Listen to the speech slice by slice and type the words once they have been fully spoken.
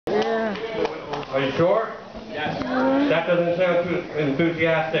Are you sure? Yes. That doesn't sound too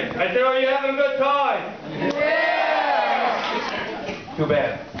enthusiastic. I said, are you having a good time? Yeah! Too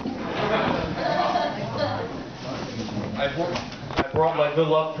bad. I brought my good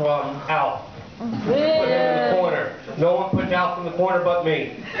luck charm out. Put him in the corner. No one puts Alf in the corner but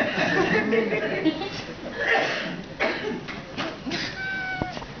me.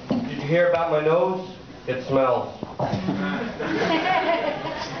 Did you hear about my nose? It smells.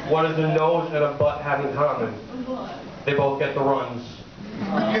 What does a nose and a butt have in common? They both get the runs.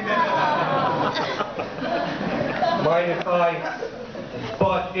 Mind if I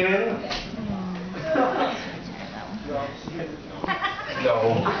butt in?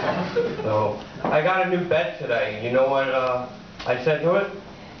 No. I got a new bed today. You know what I said to it?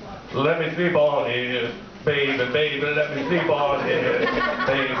 Let me sleep on it. Baby, baby, let me sleep on it.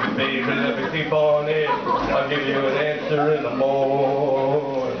 Baby, baby, let me sleep on it. I'll give you an answer in the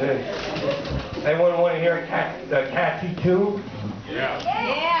morning. Anyone want to hear a catchy tune? Yeah.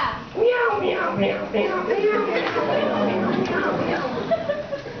 Yeah. Meow, meow, meow, meow, meow, meow, meow.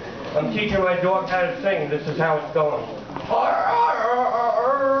 I'm teaching my dog how to sing. This is how it's going.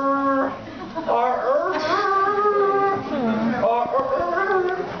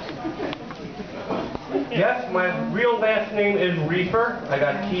 Yes, my real last name is Reifer. I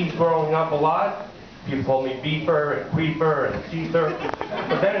got keys growing up a lot. People call me Beefer and Queefer and Seether.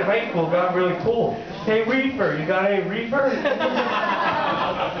 But then in high school it got really cool. Hey Reifer, you got any Reefer?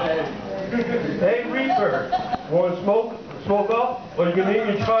 Hey Reifer, you want to smoke? Smoke up? Or you gonna make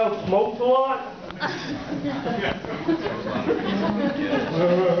your child smokes a lot?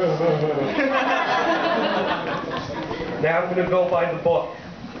 Now I'm gonna go by the book.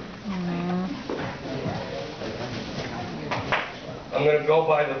 I'm going to go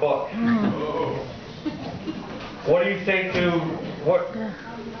by the book. What do you say to what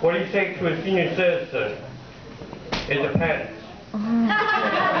do you say to a senior citizen? It depends.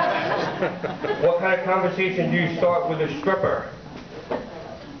 What kind of conversation do you start with a stripper?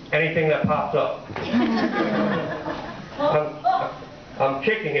 Anything that pops up. I'm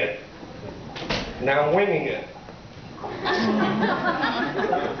kicking it. Now I'm winging it.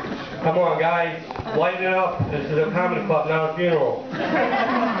 Come on, guys, lighten it up. This is a comedy club, not a funeral.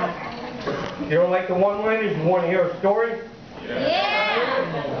 You don't like the one-liners? You want to hear a story?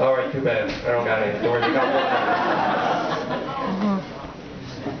 Yeah. All right, too bad. I don't got any stories. I got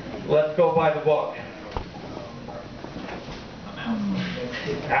one. Let's go by the book.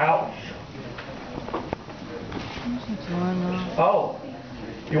 Ouch. Oh,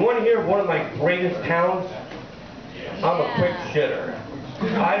 you want to hear one of my greatest talents? I'm a quick shitter.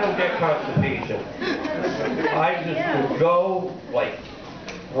 I don't get constipation. I just will go, like,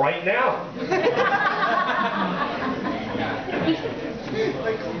 right now.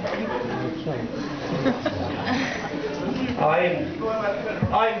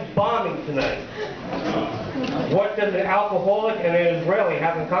 I'm bombing tonight. What does an alcoholic and an Israeli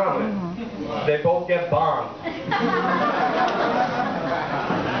have in common? They both get bombed.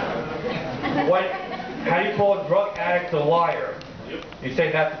 How do you call a drug addict a liar? You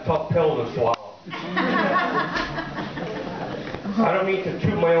say that's a tough pill to swallow. I don't mean to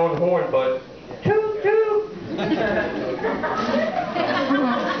toot my own horn, but toot toot.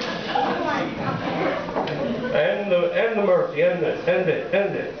 End the mercy, end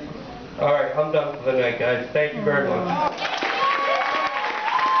it. All right, I'm done for the night, guys. Thank you very much.